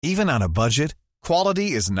Even on a budget,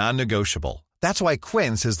 quality is non-negotiable. That's why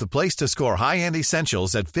Quince is the place to score high-end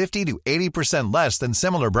essentials at 50 to 80% less than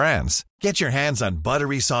similar brands. Get your hands on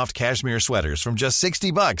buttery soft cashmere sweaters from just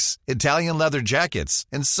 $60, Italian leather jackets,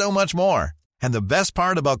 and so much more. And the best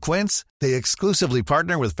part about Quince, they exclusively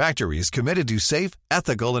partner with factories committed to safe,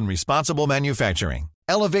 ethical, and responsible manufacturing.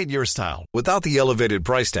 Elevate your style without the elevated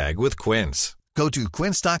price tag with Quince. Go to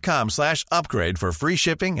quince.com/upgrade for free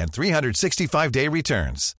shipping and 365-day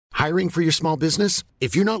returns. Hiring for your small business?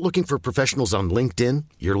 If you're not looking for professionals on LinkedIn,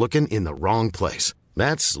 you're looking in the wrong place.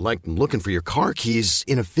 That's like looking for your car keys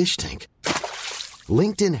in a fish tank.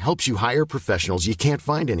 LinkedIn helps you hire professionals you can't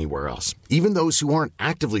find anywhere else, even those who aren't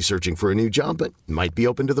actively searching for a new job but might be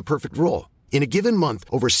open to the perfect role. In a given month,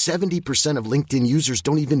 over 70% of LinkedIn users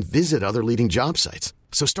don't even visit other leading job sites.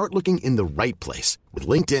 So start looking in the right place. With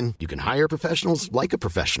LinkedIn, you can hire professionals like a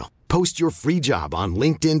professional. Post your free job on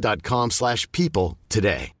linkedin.com/people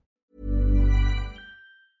today.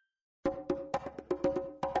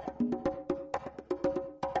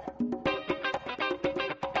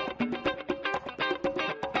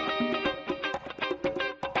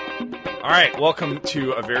 All right, welcome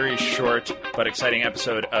to a very short but exciting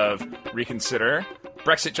episode of Reconsider.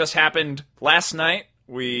 Brexit just happened last night.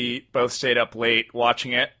 We both stayed up late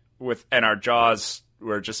watching it, and our jaws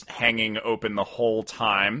were just hanging open the whole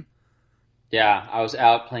time. Yeah, I was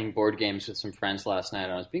out playing board games with some friends last night,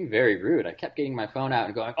 and I was being very rude. I kept getting my phone out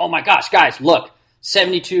and going, oh my gosh, guys, look,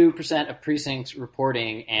 72% of precincts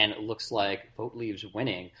reporting, and it looks like Vote Leave's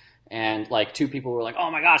winning. And like two people were like,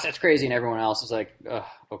 oh my gosh, that's crazy. And everyone else was like,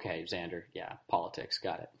 okay, Xander. Yeah, politics.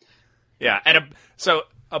 Got it. Yeah. And so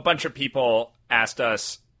a bunch of people asked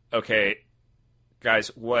us, okay, guys,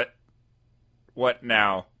 what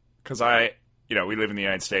now? Because we live in the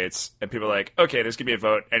United States, and people are like, okay, there's going to be a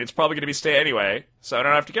vote, and it's probably going to be stay anyway, so I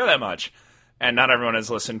don't have to care that much. And not everyone has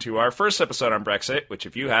listened to our first episode on Brexit, which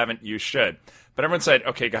if you haven't, you should. But everyone said,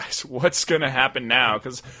 okay, guys, what's going to happen now?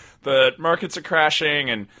 Because the markets are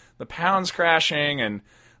crashing, and the pound's crashing, and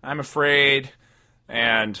I'm afraid.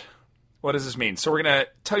 And what does this mean? So we're going to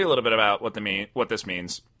tell you a little bit about what this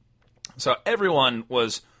means. So everyone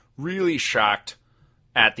was really shocked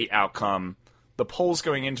at the outcome. The polls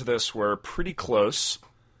going into this were pretty close.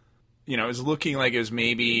 It was looking like it was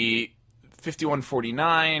maybe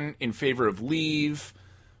 51-49 in favor of Leave,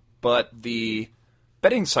 but the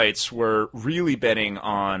betting sites were really betting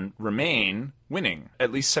on Remain winning,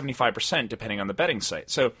 at least 75%, depending on the betting site.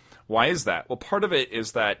 So why is that? Well, part of it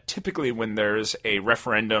is that typically when there's a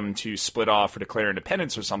referendum to split off or declare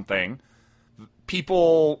independence or something,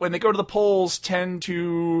 people, when they go to the polls, tend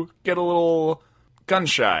to get a little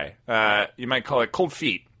gun-shy. You might call it cold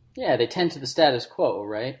feet. Yeah, they tend to the status quo,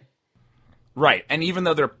 right? Right, and even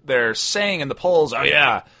though they're saying in the polls, oh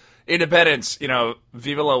yeah, independence,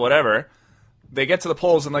 viva la whatever, they get to the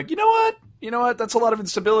polls and like, you know what, that's a lot of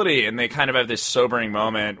instability, and they kind of have this sobering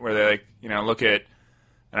moment where they look at,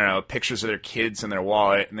 I don't know, pictures of their kids in their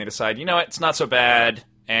wallet, and they decide, it's not so bad,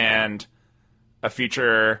 and a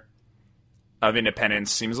future of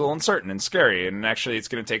independence seems a little uncertain and scary, and actually it's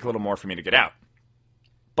going to take a little more for me to get out.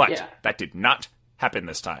 But that did not happen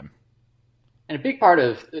this time. And a big part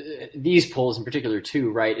of these polls in particular, too,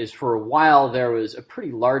 right, is for a while there was a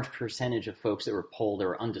pretty large percentage of folks that were polled that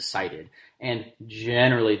were undecided. And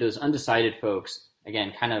generally, those undecided folks,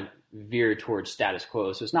 again, kind of veer towards status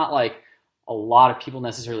quo. So it's not like a lot of people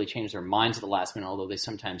necessarily change their minds at the last minute, although they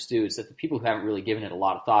sometimes do. It's that the people who haven't really given it a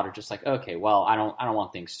lot of thought are just like, okay, well, I don't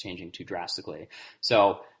want things changing too drastically.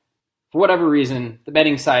 So for whatever reason, the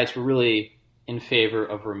betting sites were really in favor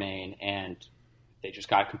of Remain, and they just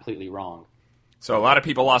got it completely wrong. So a lot of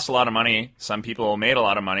people lost a lot of money. Some people made a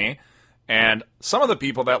lot of money. And some of the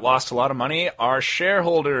people that lost a lot of money are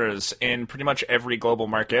shareholders in pretty much every global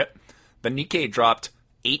market. The Nikkei dropped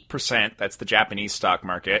 8%. That's the Japanese stock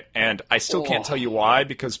market. And I still can't tell you why,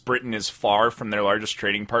 because Britain is far from their largest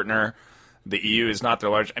trading partner. The EU is not their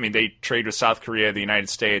largest. I mean, they trade with South Korea, the United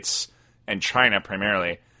States, and China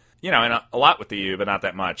primarily. And a lot with the EU, but not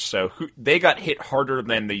that much. So they got hit harder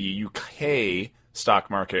than the UK stock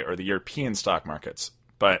market or the European stock markets.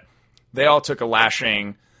 But they all took a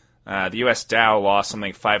lashing. The U.S. Dow lost something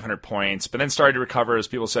like 500 points, but then started to recover as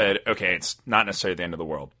people said, okay, it's not necessarily the end of the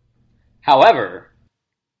world. However,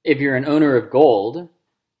 if you're an owner of gold,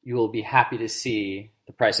 you will be happy to see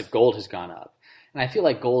the price of gold has gone up. And I feel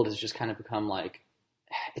like gold has just kind of become like,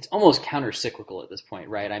 it's almost counter-cyclical at this point,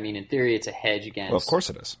 right? I mean, in theory, it's a hedge against... Well, of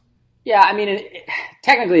course it is. Yeah, I mean,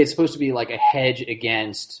 technically it's supposed to be like a hedge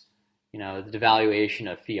against, the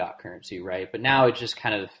devaluation of fiat currency, right? But now it just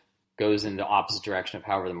kind of goes in the opposite direction of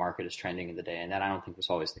however the market is trending in the day, and that I don't think was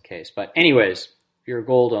always the case. But anyways, If you're a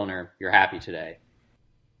gold owner, you're happy today.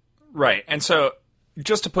 Right. And so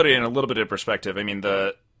just to put it in a little bit of perspective, I mean,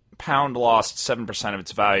 the pound lost 7% of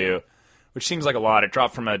its value, which seems like a lot. It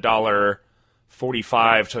dropped from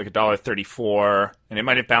 $1.45 to like $1.34, and it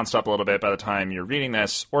might have bounced up a little bit by the time you're reading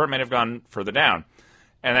this, or it might have gone further down.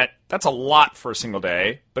 And that's a lot for a single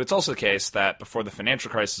day, but it's also the case that before the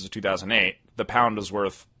financial crisis of 2008, the pound was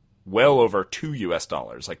worth well over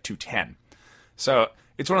 $2, like 2.10. So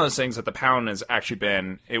it's one of those things that the pound has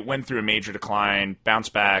actually it went through a major decline,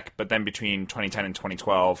 bounced back, but then between 2010 and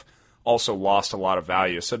 2012 also lost a lot of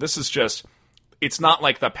value. So this is it's not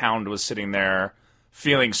like the pound was sitting there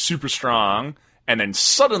feeling super strong and then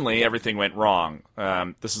suddenly everything went wrong.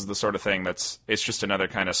 This is the sort of thing it's just another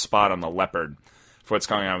kind of spot on the leopard for what's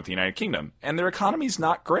going on with the United Kingdom. And their economy's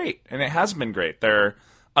not great, and it hasn't been great. Their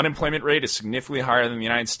unemployment rate is significantly higher than the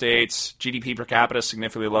United States. GDP per capita is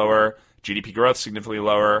significantly lower. GDP growth significantly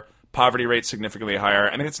lower. Poverty rate significantly higher.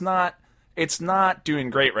 I mean, it's not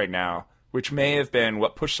doing great right now, which may have been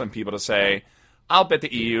what pushed some people to say, I'll bet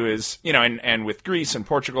the EU is, and with Greece and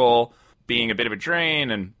Portugal being a bit of a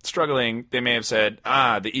drain and struggling, they may have said,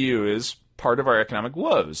 the EU is part of our economic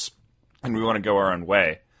woes, and we want to go our own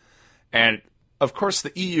way. And, of course,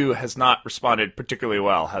 the EU has not responded particularly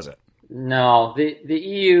well, has it? No, the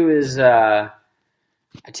EU is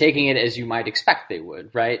taking it as you might expect they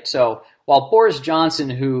would, right? So while Boris Johnson,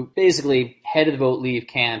 who basically head of the Vote Leave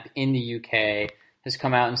camp in the UK, has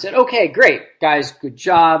come out and said, okay, great, guys, good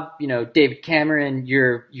job. David Cameron,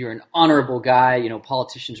 you're an honorable guy.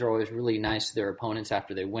 Politicians are always really nice to their opponents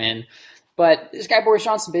after they win. But this guy, Boris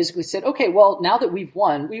Johnson, basically said, okay, well, now that we've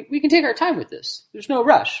won, we can take our time with this. There's no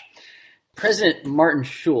rush. President Martin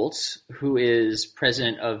Schulz, who is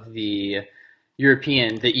president of the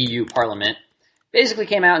EU Parliament, basically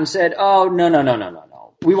came out and said, oh,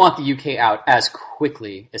 no. We want the UK out as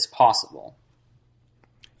quickly as possible.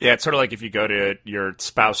 Yeah, it's sort of like if you go to your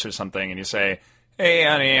spouse or something and you say, hey,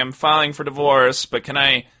 honey, I'm filing for divorce, but can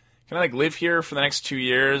I live here for the next 2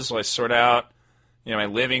 years while I sort out, my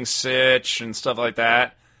living sitch and stuff like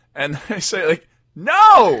that? And they say,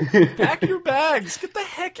 no! Pack your bags! Get the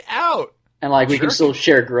heck out! And, we can still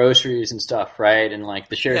share groceries and stuff, right? And,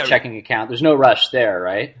 the shared checking account. There's no rush there,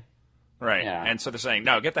 right? Right. Yeah. And so they're saying,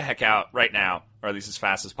 no, get the heck out right now, or at least as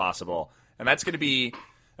fast as possible. And that's going to be,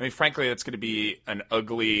 frankly, that's going to be an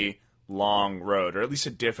ugly, long road, or at least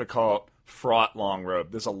a difficult, fraught, long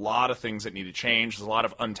road. There's a lot of things that need to change. There's a lot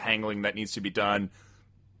of untangling that needs to be done.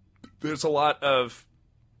 There's a lot of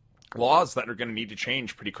laws that are going to need to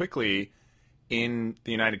change pretty quickly in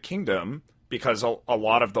the United Kingdom, because a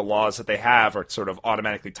lot of the laws that they have are sort of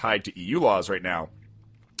automatically tied to EU laws right now.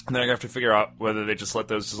 And they're going to have to figure out whether they just let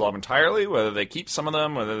those dissolve entirely, whether they keep some of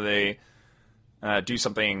them, whether they do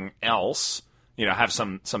something else, have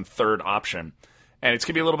some third option. And it's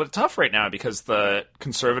going to be a little bit tough right now because the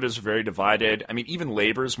Conservatives are very divided. I mean, even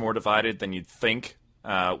Labour's more divided than you'd think.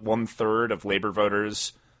 1/3 of Labour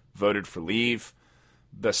voters voted for leave.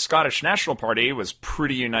 The Scottish National Party was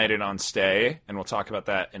pretty united on stay, and we'll talk about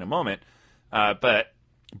that in a moment. But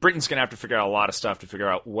Britain's going to have to figure out a lot of stuff to figure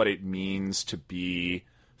out what it means to be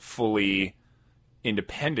fully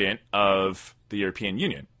independent of the European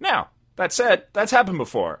Union. Now, that said, that's happened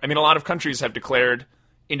before. I mean, a lot of countries have declared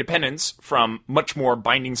independence from much more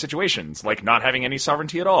binding situations, like not having any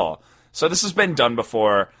sovereignty at all. So this has been done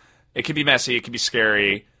before. It can be messy, it can be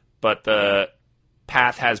scary, but the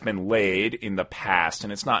path has been laid in the past,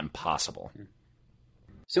 and it's not impossible.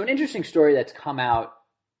 So an interesting story that's come out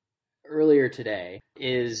earlier today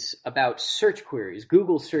is about search queries,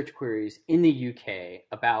 Google search queries in the UK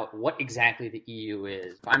about what exactly the EU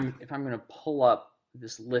is. If I'm going to pull up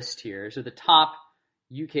this list here, so the top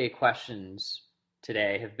UK questions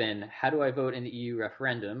today have been, how do I vote in the EU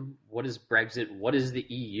referendum? What is Brexit? What is the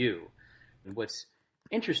EU? And what's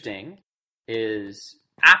interesting is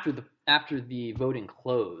after the voting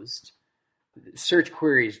closed, search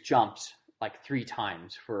queries jumped 3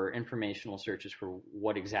 times for informational searches for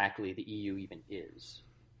what exactly the EU even is.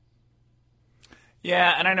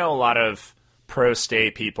 Yeah, and I know a lot of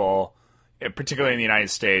pro-state people, particularly in the United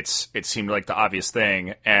States, it seemed like the obvious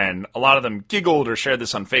thing, and a lot of them giggled or shared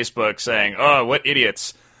this on Facebook saying, oh, what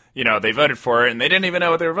idiots, they voted for it and they didn't even know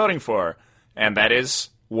what they were voting for. And that is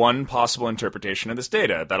one possible interpretation of this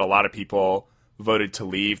data, that a lot of people voted to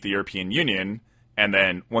leave the European Union, and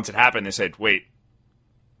then once it happened, they said, wait,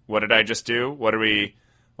 what did I just do?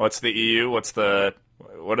 What's the EU? What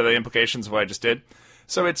are the implications of what I just did?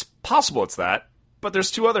 So it's possible it's that, but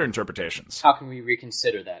there's 2 other interpretations. How can we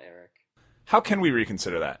reconsider that, Eric? How can we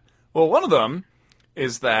reconsider that? Well, one of them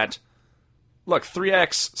is that look,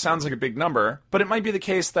 3x sounds like a big number, but it might be the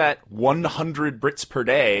case that 100 Brits per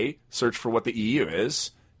day search for what the EU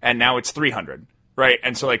is, and now it's 300, right?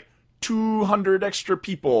 And so, like, 200 extra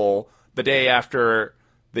people the day after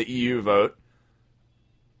the EU vote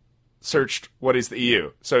searched what is the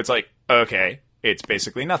EU. So it's like, okay, it's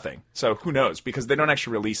basically nothing. So who knows? Because they don't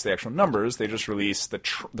actually release the actual numbers. They just release the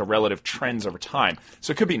relative trends over time.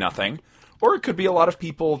 So it could be nothing. Or it could be a lot of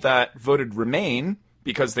people that voted Remain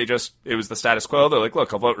because it was the status quo. They're like,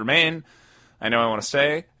 look, I'll vote Remain. I know I want to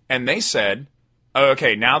stay. And they said, oh,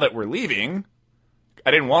 okay, now that we're leaving, I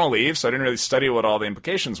didn't want to leave, so I didn't really study what all the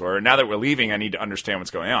implications were. Now that we're leaving, I need to understand what's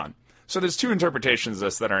going on. So there's two interpretations of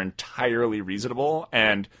this that are entirely reasonable.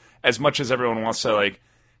 And as much as everyone wants to, like,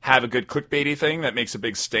 have a good clickbaity thing that makes a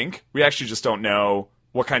big stink, we actually just don't know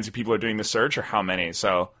what kinds of people are doing the search or how many.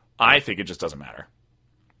 So I think it just doesn't matter.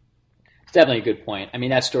 It's definitely a good point. I mean,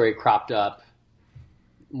 that story cropped up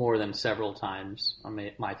more than several times on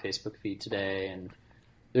my Facebook feed today, and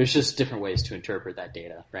there's just different ways to interpret that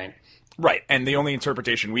data, right? Right, and the only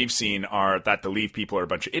interpretation we've seen are that the Leave people are a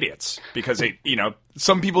bunch of idiots because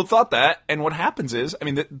some people thought that, and what happens is, I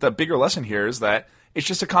mean, the bigger lesson here is that it's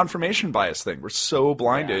just a confirmation bias thing. We're so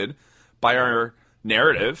blinded by our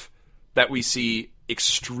narrative that we see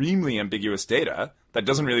extremely ambiguous data that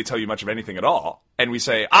doesn't really tell you much of anything at all, and we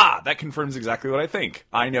say, that confirms exactly what I think.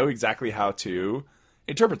 I know exactly how to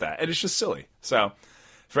interpret that, and it's just silly. So,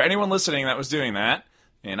 for anyone listening that was doing that,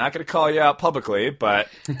 I'm not going to call you out publicly, but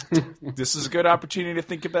this is a good opportunity to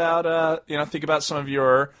think about some of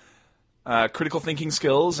your critical thinking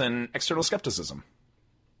skills and external skepticism.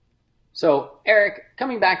 So, Eric,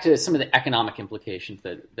 coming back to some of the economic implications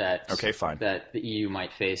that the EU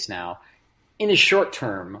might face now, in the short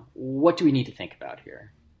term, what do we need to think about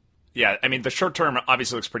here? Yeah, I mean, the short term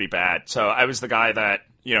obviously looks pretty bad. So I was the guy that,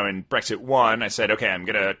 in Brexit 1, I said, okay, I'm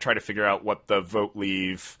going to try to figure out what the vote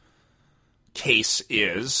leave case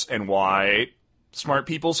is and why smart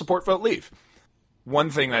people support vote leave. One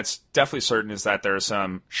thing that's definitely certain is that there's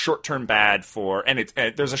some short-term bad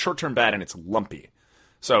there's a short-term bad and it's lumpy.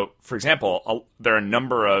 So, for example, there are a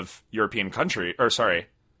number of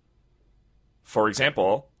for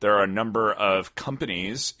example, there are a number of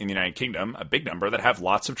companies in the United Kingdom, a big number, that have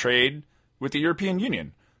lots of trade with the European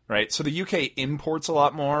Union, right? So the UK imports a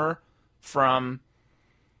lot more from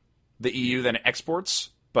the EU than it exports.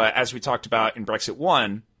 But as we talked about in Brexit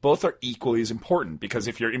 1, both are equally as important because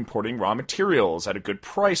if you're importing raw materials at a good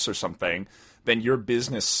price or something, then your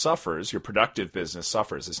business suffers, your productive business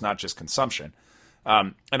suffers. It's not just consumption.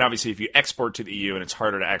 And obviously, if you export to the EU and it's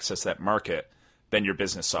harder to access that market, then your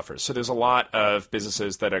business suffers. So there's a lot of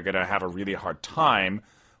businesses that are going to have a really hard time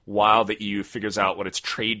while the EU figures out what its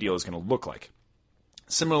trade deal is going to look like.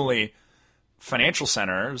 Similarly, financial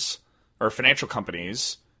centers or financial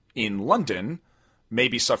companies in London may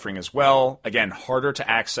be suffering as well. Again, harder to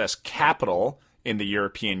access capital in the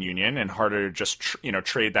European Union and harder to just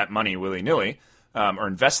trade that money willy-nilly or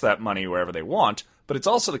invest that money wherever they want. But it's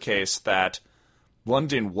also the case that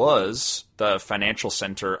London was the financial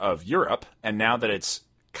center of Europe, and now that it's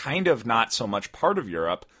kind of not so much part of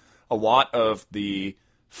Europe, a lot of the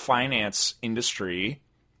finance industry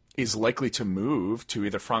is likely to move to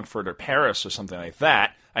either Frankfurt or Paris or something like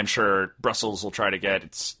that. I'm sure Brussels will try to get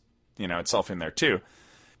itself in there too.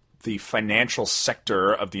 The financial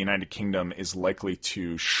sector of the United Kingdom is likely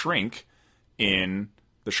to shrink in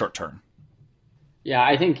the short term. Yeah,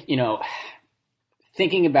 I think,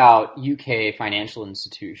 thinking about UK financial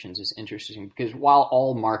institutions is interesting because while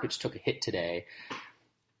all markets took a hit today,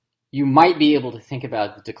 you might be able to think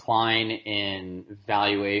about the decline in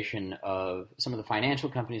valuation of some of the financial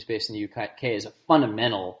companies based in the UK as a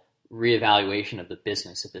fundamental reevaluation of the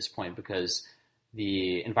business at this point because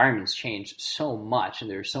the environment's changed so much and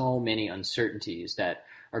there are so many uncertainties that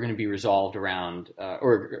are going to be resolved around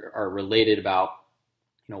or are related about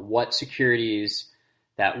what securities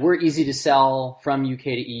that were easy to sell from UK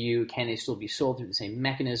to EU, can they still be sold through the same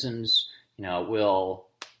mechanisms? Will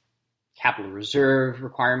capital reserve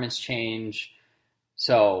requirements change?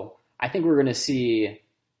 So I think we're going to see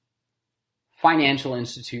financial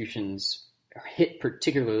institutions hit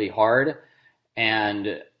particularly hard,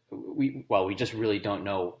 and we just really don't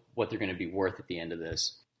know what they're going to be worth at the end of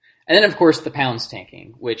this. And then, of course, the pound's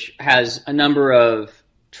tanking, which has a number of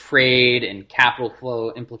trade and capital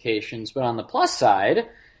flow implications. But on the plus side,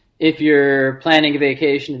 if you're planning a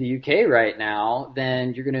vacation to the UK right now,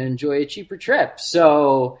 then you're going to enjoy a cheaper trip.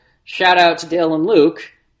 So shout out to Dale and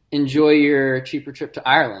Luke. Enjoy your cheaper trip to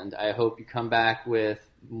Ireland. I hope you come back with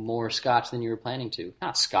more scotch than you were planning to.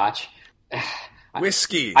 Not scotch.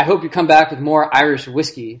 Whiskey. I hope you come back with more Irish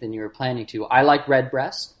whiskey than you were planning to. I like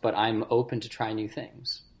Redbreast, but I'm open to try new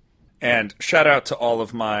things. And shout out to all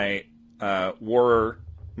of my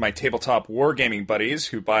my tabletop wargaming buddies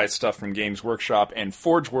who buy stuff from Games Workshop and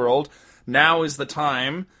Forge World. Now is the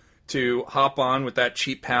time to hop on with that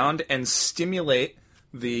cheap pound and stimulate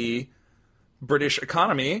the British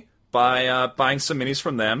economy by buying some minis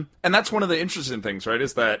from them. And that's one of the interesting things, right,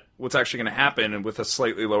 is that what's actually going to happen with a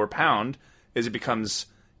slightly lower pound is it becomes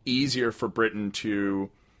easier for Britain to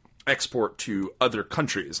export to other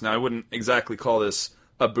countries. Now, I wouldn't exactly call this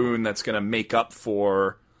a boon that's going to make up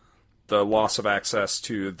for the loss of access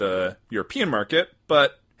to the European market,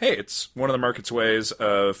 but hey, it's one of the market's ways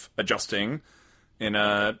of adjusting in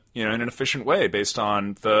an efficient way based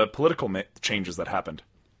on the political changes that happened.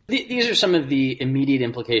 These are some of the immediate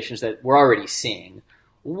implications that we're already seeing.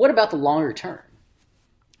 What about the longer term?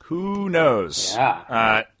 Who knows?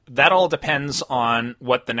 Yeah. That all depends on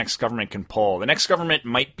what the next government can pull. The next government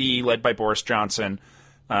might be led by Boris Johnson.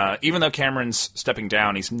 Even though Cameron's stepping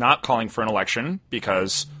down, he's not calling for an election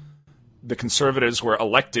because the Conservatives were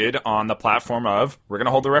elected on the platform of, we're going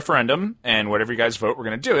to hold the referendum, and whatever you guys vote, we're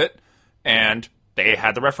going to do it. And they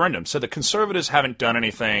had the referendum. So the Conservatives haven't done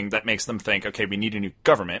anything that makes them think, okay, we need a new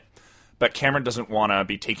government. But Cameron doesn't want to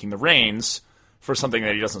be taking the reins for something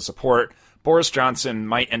that he doesn't support. Boris Johnson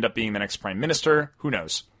might end up being the next prime minister. Who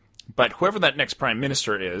knows? But whoever that next prime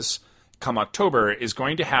minister is, come October, is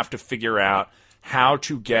going to have to figure out how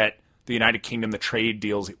to get the United Kingdom the trade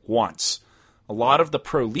deals it wants. A lot of the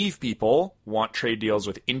pro-Leave people want trade deals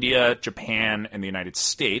with India, Japan, and the United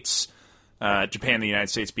States. Japan and the United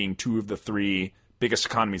States being two of the three biggest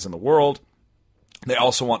economies in the world. They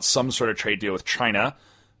also want some sort of trade deal with China,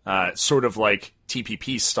 sort of like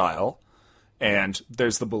TPP style. And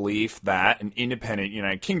there's the belief that an independent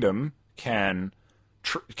United Kingdom can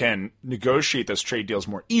negotiate those trade deals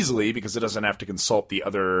more easily because it doesn't have to consult the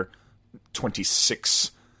other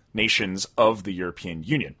 26 nations of the European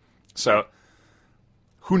Union. So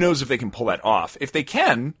who knows if they can pull that off. If they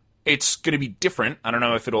can, it's going to be different. I don't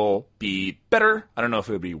know if it'll be better. I don't know if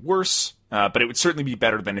it'll be worse. But it would certainly be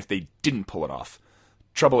better than if they didn't pull it off.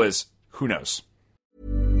 Trouble is, who knows?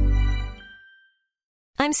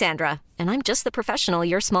 I'm Sandra, and I'm just the professional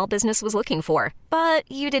your small business was looking for. But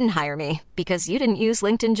you didn't hire me because you didn't use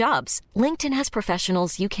LinkedIn Jobs. LinkedIn has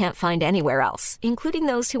professionals you can't find anywhere else, including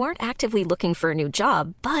those who aren't actively looking for a new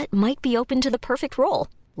job, but might be open to the perfect role,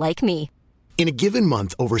 like me. In a given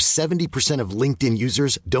month, over 70% of LinkedIn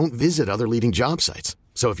users don't visit other leading job sites.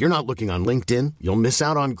 So if you're not looking on LinkedIn, you'll miss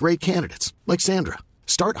out on great candidates like Sandra.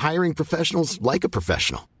 Start hiring professionals like a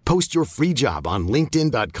professional. Post your free job on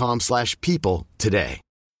linkedin.com/people today.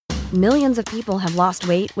 Millions of people have lost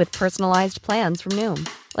weight with personalized plans from Noom.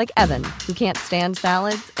 Like Evan, who can't stand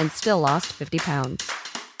salads and still lost 50 pounds.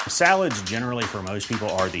 Salads generally for most people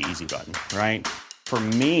are the easy button, right? For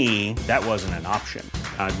me, that wasn't an option.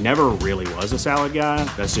 I never really was a salad guy.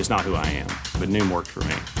 That's just not who I am. But Noom worked for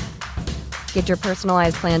me. Get your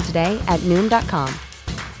personalized plan today at Noom.com.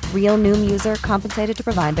 Real Noom user compensated to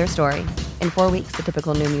provide their story. In 4 weeks, the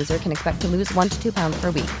typical Noom user can expect to lose 1 to 2 pounds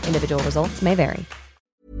per week. Individual results may vary.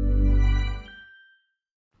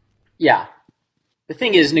 Yeah. The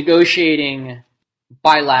thing is, negotiating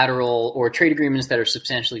bilateral or trade agreements that are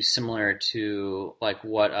substantially similar to like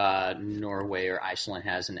what Norway or Iceland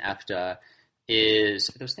has in EFTA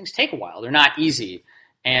those things take a while. They're not easy.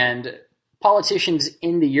 And politicians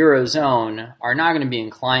in the Eurozone are not going to be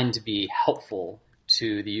inclined to be helpful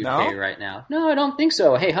to the UK right now. No, I don't think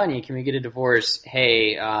so. Hey, honey, can we get a divorce?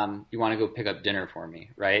 Hey, you want to go pick up dinner for me,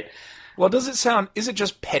 right? Well, is it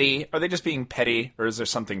just petty? Are they just being petty, or is there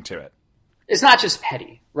something to it? It's not just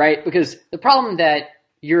petty, right? Because the problem that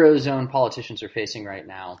Eurozone politicians are facing right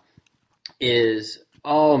now is,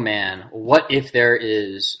 oh man, what if there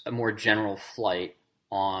is a more general flight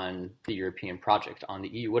on the European project, on the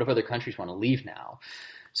EU? What if other countries want to leave now?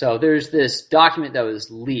 So there's this document that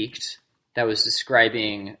was leaked that was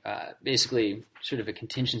describing basically sort of a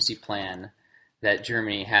contingency plan that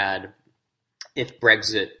Germany had if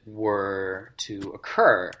Brexit were to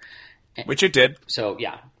occur. Which it did. So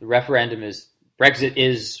yeah, the Brexit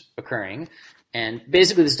is occurring. And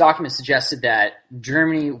basically this document suggested that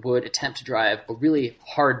Germany would attempt to drive a really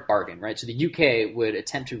hard bargain, right? So the UK would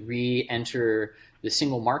attempt to re-enter the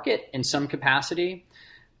single market in some capacity.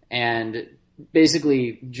 And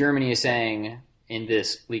basically Germany is saying in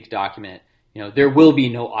this leaked document, there will be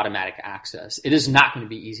no automatic access. It is not going to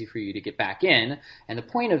be easy for you to get back in. And the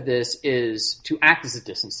point of this is to act as a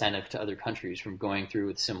disincentive to other countries from going through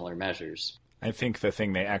with similar measures. I think the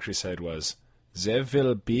thing they actually said was, there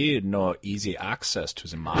will be no easy access to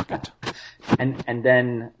the market. And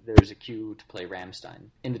then there's a cue to play Rammstein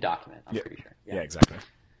in the document, I'm pretty sure. Yeah, exactly.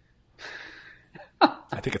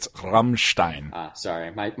 I think it's Rammstein.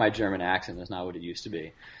 Sorry, my German accent is not what it used to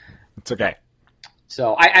be. It's okay.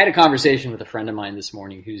 So I had a conversation with a friend of mine this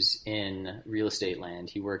morning who's in real estate land.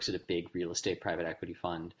 He works at a big real estate private equity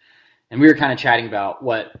fund. And we were kind of chatting about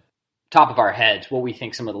top of our heads, what we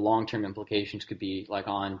think some of the long-term implications could be, like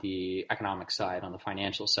on the economic side, on the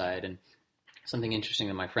financial side. And something interesting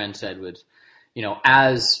that my friend said was,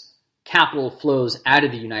 as capital flows out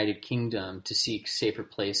of the United Kingdom to seek safer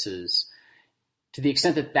places, to the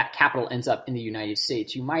extent that that capital ends up in the United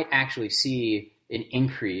States, you might actually see an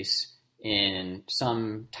increase in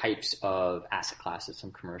some types of asset classes,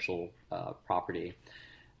 some commercial property.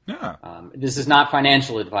 Yeah. This is not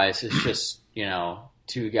financial advice. It's just,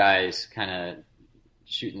 two guys kind of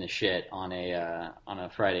shooting the shit on a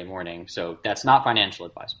Friday morning. So that's not financial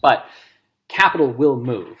advice. But capital will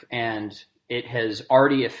move, and it has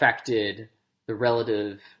already affected the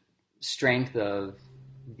relative strength of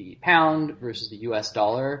the pound versus the US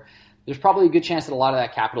dollar. There's probably a good chance that a lot of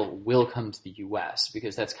that capital will come to the US,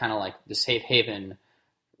 because that's kind of like the safe haven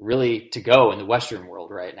really to go in the Western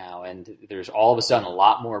world right now. And there's all of a sudden a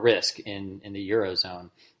lot more risk in the Eurozone.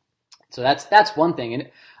 So that's one thing. And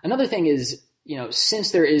another thing is,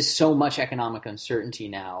 since there is so much economic uncertainty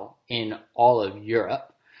now in all of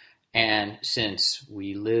Europe, and since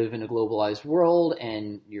we live in a globalized world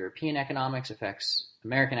and European economics affects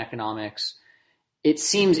American economics, it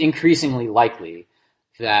seems increasingly likely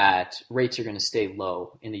that rates are going to stay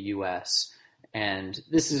low in the US. And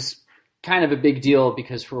this is kind of a big deal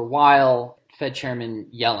because for a while, Fed Chairman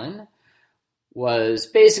Yellen was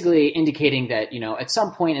basically indicating that, at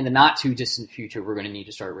some point in the not too distant future, we're going to need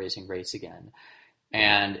to start raising rates again.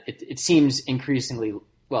 And it seems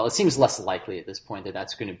it seems less likely at this point that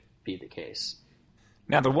that's going to be the case.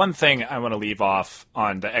 Now, the one thing I want to leave off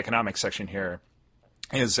on the economic section here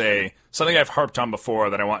is something I've harped on before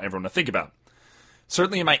that I want everyone to think about.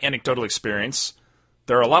 Certainly in my anecdotal experience,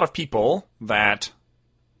 there are a lot of people that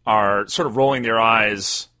are sort of rolling their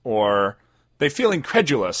eyes, or they feel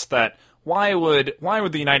incredulous that why would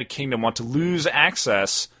the United Kingdom want to lose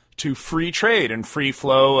access to free trade and free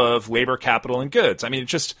flow of labor, capital, and goods? I mean,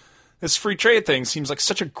 this free trade thing seems like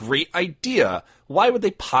such a great idea. Why would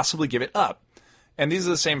they possibly give it up? And these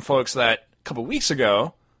are the same folks that a couple weeks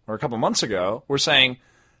ago or a couple months ago were saying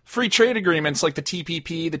free trade agreements like the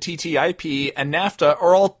TPP, the TTIP, and NAFTA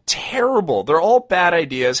are all terrible. They're all bad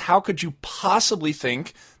ideas. How could you possibly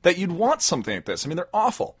think that you'd want something like this? I mean, they're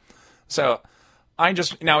awful. So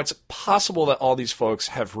now it's possible that all these folks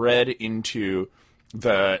have read into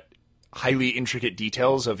the highly intricate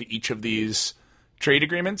details of each of these trade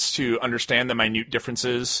agreements to understand the minute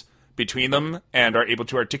differences between them and are able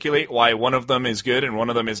to articulate why one of them is good and one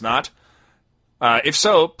of them is not. If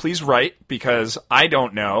so, please write, because I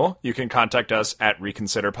don't know. You can contact us at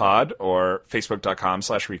ReconsiderPod or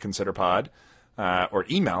Facebook.com/ReconsiderPod, or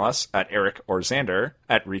email us at Eric or Xander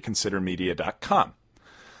at ReconsiderMedia.com.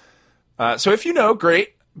 So if you know,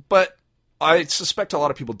 great, but I suspect a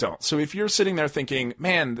lot of people don't. So if you're sitting there thinking,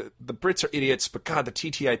 man, the Brits are idiots, but God, the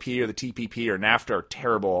TTIP or the TPP or NAFTA are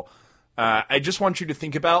terrible, I just want you to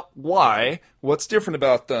think about what's different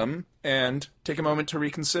about them, and take a moment to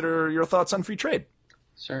reconsider your thoughts on free trade.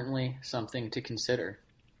 Certainly something to consider.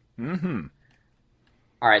 Mm-hmm.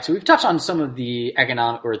 All right, so we've touched on some of the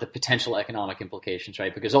economic or the potential economic implications,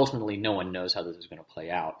 right? Because ultimately no one knows how this is going to play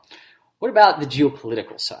out. What about the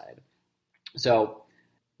geopolitical side? So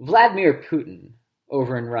Vladimir Putin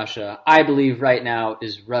over in Russia, I believe right now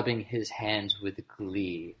is rubbing his hands with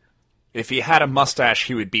glee. If he had a mustache,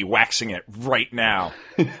 he would be waxing it right now.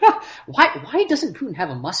 Why doesn't Putin have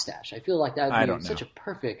a mustache? I feel like that would be such a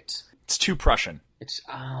perfect... It's too Prussian.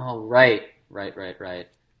 Right.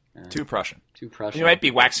 Too Prussian. Too Prussian. He might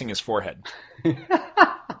be waxing his forehead.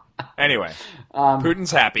 Anyway,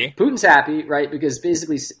 Putin's happy. Putin's happy, right? Because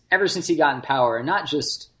basically ever since he got in power, and not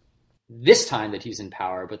just this time that he's in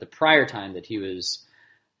power, but the prior time that he was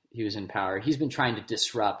in power, he's been trying to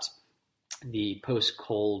disrupt the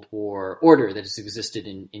post-Cold War order that has existed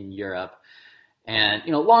in Europe. And,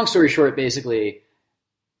 long story short, basically,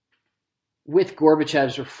 with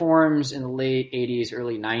Gorbachev's reforms in the late 80s,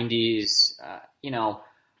 early 90s,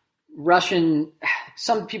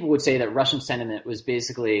 some people would say that Russian sentiment was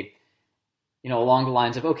basically, along the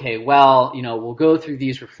lines of, okay, well, we'll go through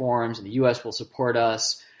these reforms and the U.S. will support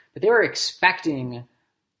us. But they were expecting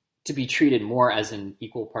to be treated more as an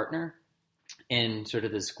equal partner in sort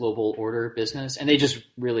of this global order business, and they just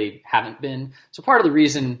really haven't been. So part of the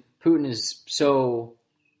reason Putin is so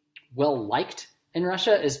well liked in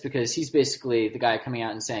Russia is because he's basically the guy coming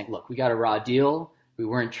out and saying, look, we got a raw deal. We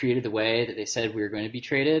weren't treated the way that they said we were going to be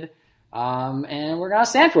treated. And we're going to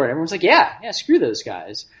stand for it. Everyone's like, yeah, screw those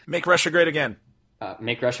guys. Make Russia great again.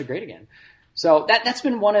 Make Russia great again. So that's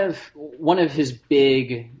been one of his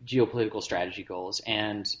big geopolitical strategy goals.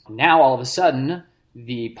 And now all of a sudden,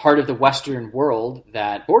 the part of the Western world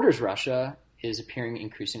that borders Russia is appearing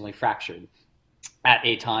increasingly fractured at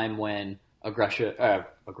a time when Russia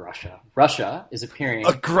is appearing.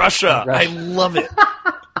 Russia. I love it.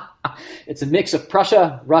 It's a mix of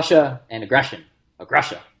Prussia, Russia, and aggression.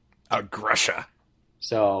 Aggression.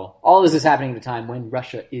 So all this is happening at a time when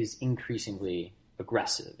Russia is increasingly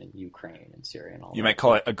aggressive in Ukraine and Syria and all. You might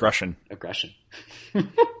call it aggression. Aggression.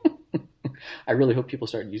 I really hope people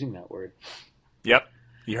start using that word. Yep,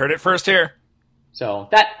 you heard it first here. So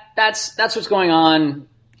that's what's going on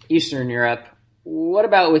Eastern Europe. What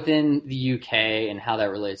about within the UK and how that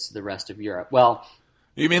relates to the rest of Europe? Well,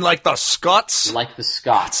 you mean like the Scots? Like the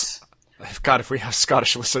Scots. God, if we have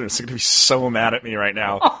Scottish listeners, they're going to be so mad at me right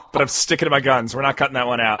now. But I'm sticking to my guns. We're not cutting that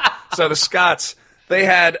one out. So the Scots, they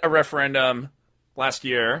had a referendum last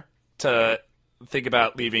year to think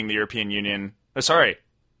about leaving the European Union.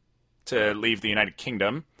 To leave the United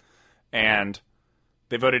Kingdom. And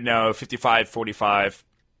they voted no, 55-45.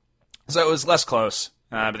 So it was less close.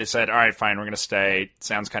 But they said, all right, fine, we're going to stay.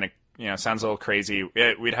 Sounds kind of, sounds a little crazy.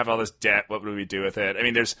 We'd have all this debt. What would we do with it? I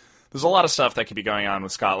mean, there's a lot of stuff that could be going on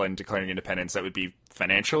with Scotland declaring independence that would be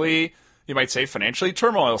financially, you might say, financially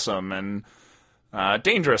turmoilsome and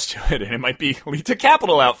dangerous to it. And it might lead to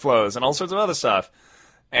capital outflows and all sorts of other stuff.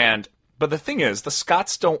 But the thing is, the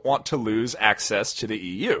Scots don't want to lose access to the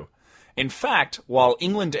EU. In fact, while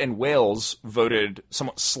England and Wales voted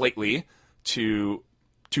somewhat slightly to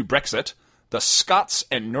Brexit, the Scots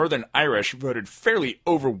and Northern Irish voted fairly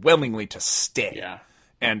overwhelmingly to stay. Yeah.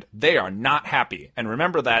 And they are not happy. And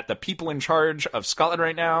remember that the people in charge of Scotland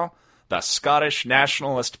right now, the Scottish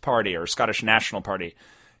Nationalist Party, or Scottish National Party,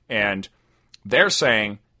 and they're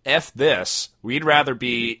saying, F this, we'd rather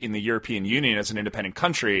be in the European Union as an independent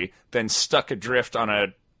country than stuck adrift on a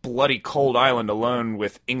bloody cold island alone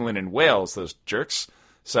with England and Wales, those jerks.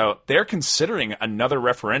 So they're considering another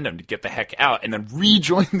referendum to get the heck out and then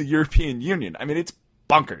rejoin the European Union. I mean, it's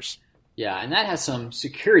bonkers. Yeah, and that has some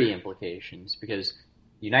security implications because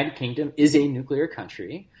the United Kingdom is a nuclear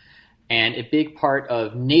country, and a big part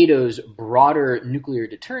of NATO's broader nuclear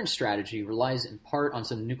deterrence strategy relies in part on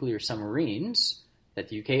some nuclear submarines that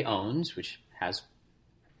the UK owns, which has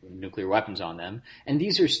nuclear weapons on them, and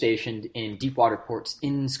these are stationed in deep water ports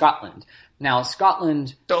in Scotland. Now,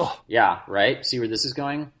 Scotland... Oh. Yeah, right? See where this is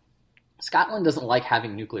going? Scotland doesn't like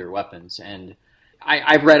having nuclear weapons, and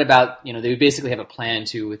I've read about, they would basically have a plan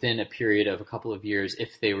to, within a period of a couple of years,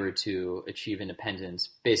 if they were to achieve independence,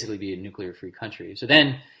 basically be a nuclear-free country. So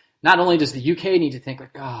then, not only does the UK need to think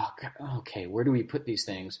like, oh, okay, where do we put these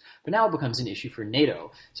things? But now it becomes an issue for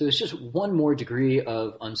NATO. So it's just one more degree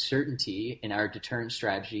of uncertainty in our deterrence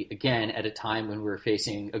strategy, again, at a time when we're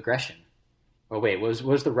facing aggression. Oh, wait, what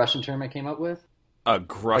was the Russian term I came up with?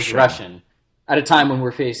 Aggression. Aggression. At a time when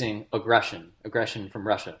we're facing aggression. Aggression from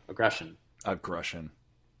Russia. Aggression.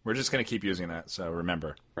 We're just going to keep using that, so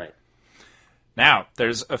remember. Right. Now,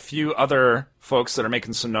 there's a few other folks that are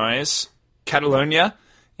making some noise. Catalonia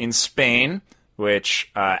in Spain, which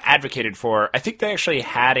advocated for, I think they actually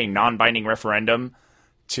had a non-binding referendum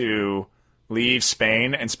to leave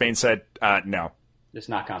Spain, and Spain said, no. It's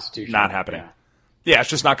not constitutional. Not happening. Yeah, it's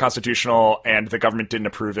just not constitutional, and the government didn't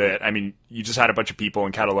approve it. I mean, you just had a bunch of people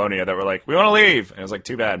in Catalonia that were like, we want to leave. And it was like,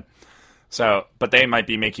 too bad. So, but they might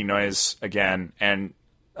be making noise again. And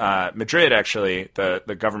Madrid, actually,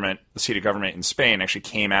 the government, the seat of government in Spain, actually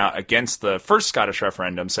came out against the first Scottish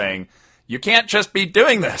referendum saying, you can't just be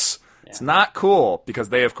doing this. Yeah. It's not cool, because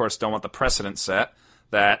they, of course, don't want the precedent set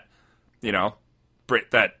that,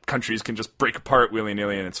 that countries can just break apart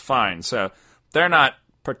willy-nilly and it's fine. So they're not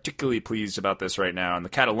particularly pleased about this right now. And the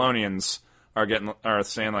Catalonians are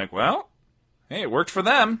saying like, well, hey, it worked for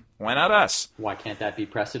them. Why not us? Why can't that be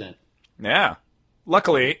precedent? Yeah.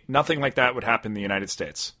 Luckily, nothing like that would happen in the United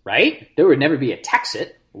States. Right? There would never be a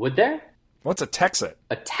Texit, would there? What's a Texit?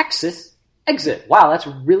 A Texas exit. Wow, that's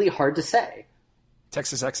really hard to say.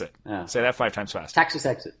 Texas exit. Say that 5 times fast. Texas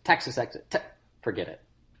exit. Texas exit. Forget it.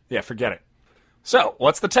 Yeah, forget it. So,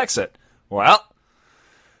 what's the Texit? Well,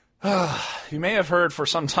 you may have heard for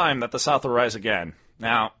some time that the South will rise again.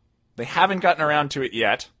 Now, they haven't gotten around to it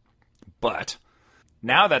yet, but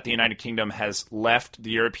now that the United Kingdom has left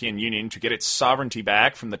the European Union to get its sovereignty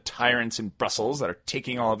back from the tyrants in Brussels that are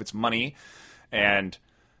taking all of its money and,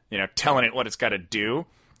 telling it what it's got to do,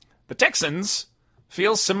 the Texans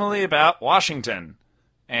feels similarly about Washington.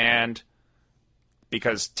 And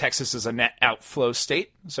because Texas is a net outflow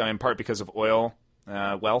state, so in part because of oil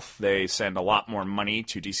wealth, they send a lot more money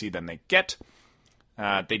to D.C. than they get.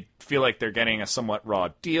 They feel like they're getting a somewhat raw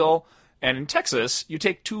deal. And in Texas, you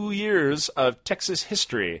take 2 years of Texas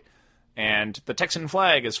history, and the Texan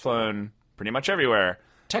flag is flown pretty much everywhere.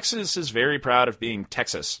 Texas is very proud of being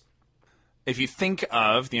Texas. If you think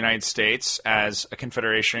of the United States as a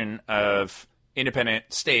confederation of independent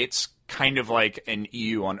states, kind of like an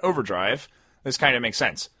EU on overdrive, this kind of makes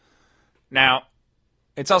sense. Now,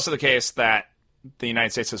 it's also the case that the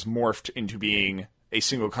United States has morphed into being a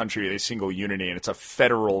single country with a single unity, and it's a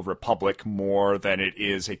federal republic more than it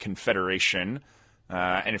is a confederation.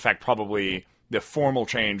 And in fact, probably the formal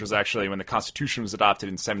change was actually when the Constitution was adopted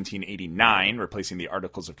in 1789, replacing the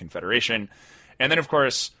Articles of Confederation. And then, of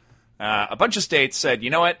course, a bunch of states said, you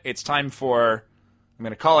know what, it's time for, I'm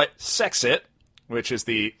going to call it Sexit, which is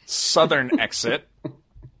the southern exit.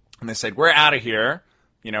 And they said, we're out of here.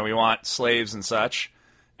 You know, we want slaves and such.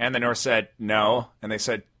 And the North said, no. And they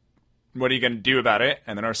said, what are you going to do about it?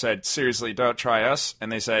 And the North said, seriously, don't try us.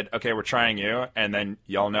 And they said, okay, we're trying you. And then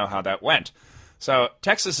y'all know how that went. So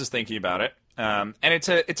Texas is thinking about it. And it's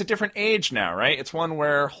a different age now, right? It's one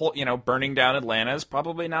where, burning down Atlanta is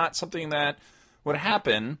probably not something that would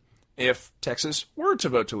happen if Texas were to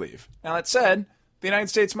vote to leave. Now, that said, the United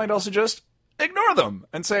States might also just ignore them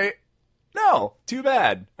and say, no, too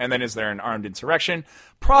bad. And then is there an armed insurrection?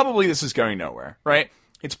 Probably this is going nowhere, right?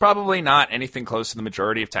 It's probably not anything close to the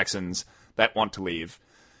majority of Texans that want to leave.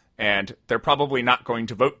 And they're probably not going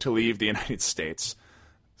to vote to leave the United States.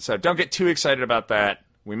 So don't get too excited about that.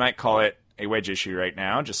 We might call it a wedge issue right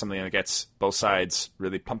now, just something that gets both sides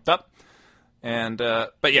really pumped up. And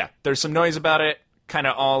but yeah, there's some noise about it kind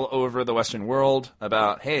of all over the Western world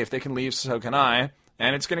about, hey, if they can leave, so can I.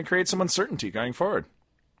 And it's going to create some uncertainty going forward.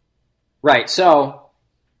 Right. So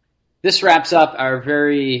this wraps up our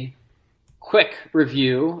very quick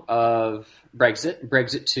review of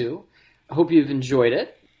Brexit 2. I hope you've enjoyed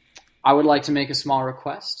it. I would like to make a small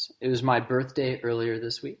request. It was my birthday earlier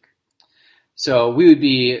this week. So we would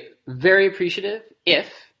be very appreciative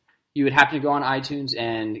if you would happen to go on iTunes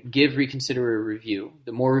and give Reconsider a review.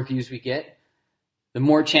 The more reviews we get, the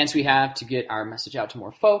more chance we have to get our message out to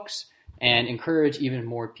more folks and encourage even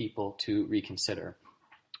more people to reconsider.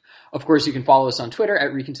 Of course, you can follow us on Twitter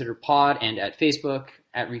at ReconsiderPod and at Facebook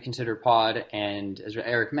at ReconsiderPod. And as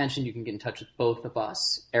Eric mentioned, you can get in touch with both of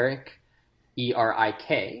us, Eric,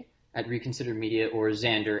 E-R-I-K, at Reconsider Media, or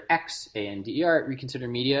Xander, X-A-N-D-E-R, at Reconsider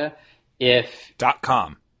Media.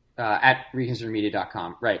 .com. At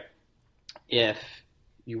ReconsiderMedia.com, right. If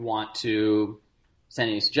you want to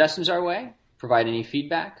send any suggestions our way, provide any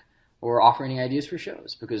feedback, or offer any ideas for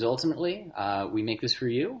shows, because ultimately we make this for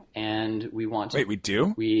you, and we want to... Wait, we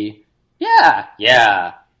do?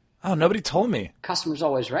 Yeah. Oh, nobody told me. Customer's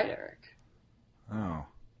always right, Eric. Oh.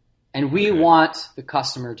 And we want the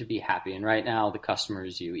customer to be happy, and right now the customer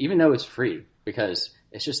is you, even though it's free, because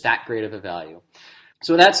it's just that great of a value.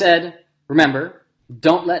 So with that said, remember,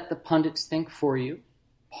 don't let the pundits think for you.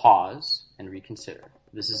 Pause and reconsider.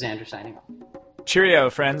 This is Xander signing off. Cheerio,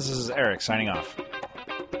 friends. This is Eric signing off.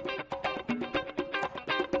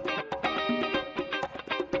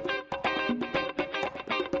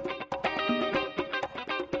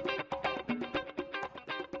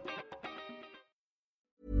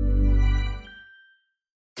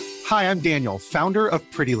 Hi, I'm Daniel, founder of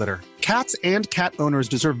Pretty Litter. Cats and cat owners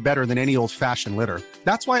deserve better than any old-fashioned litter.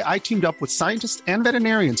 That's why I teamed up with scientists and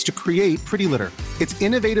veterinarians to create Pretty Litter. Its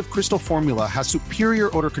innovative crystal formula has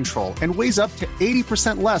superior odor control and weighs up to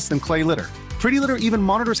 80% less than clay litter. Pretty Litter even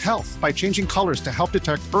monitors health by changing colors to help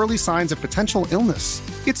detect early signs of potential illness.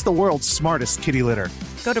 It's the world's smartest kitty litter.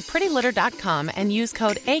 Go to prettylitter.com and use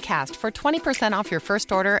code ACAST for 20% off your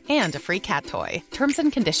first order and a free cat toy. Terms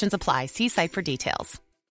and conditions apply. See site for details.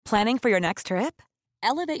 Planning for your next trip?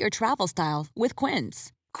 Elevate your travel style with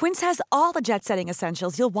Quince. Quince has all the jet-setting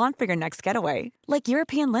essentials you'll want for your next getaway, like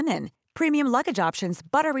European linen, premium luggage options,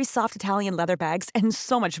 buttery soft Italian leather bags, and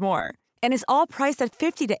so much more. And is all priced at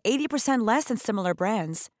 50 to 80% less than similar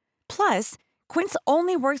brands. Plus, Quince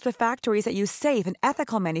only works with factories that use safe and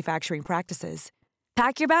ethical manufacturing practices.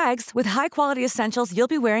 Pack your bags with high-quality essentials you'll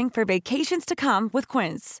be wearing for vacations to come with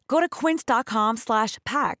Quince. Go to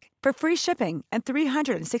quince.com/pack for free shipping and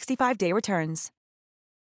 365-day returns.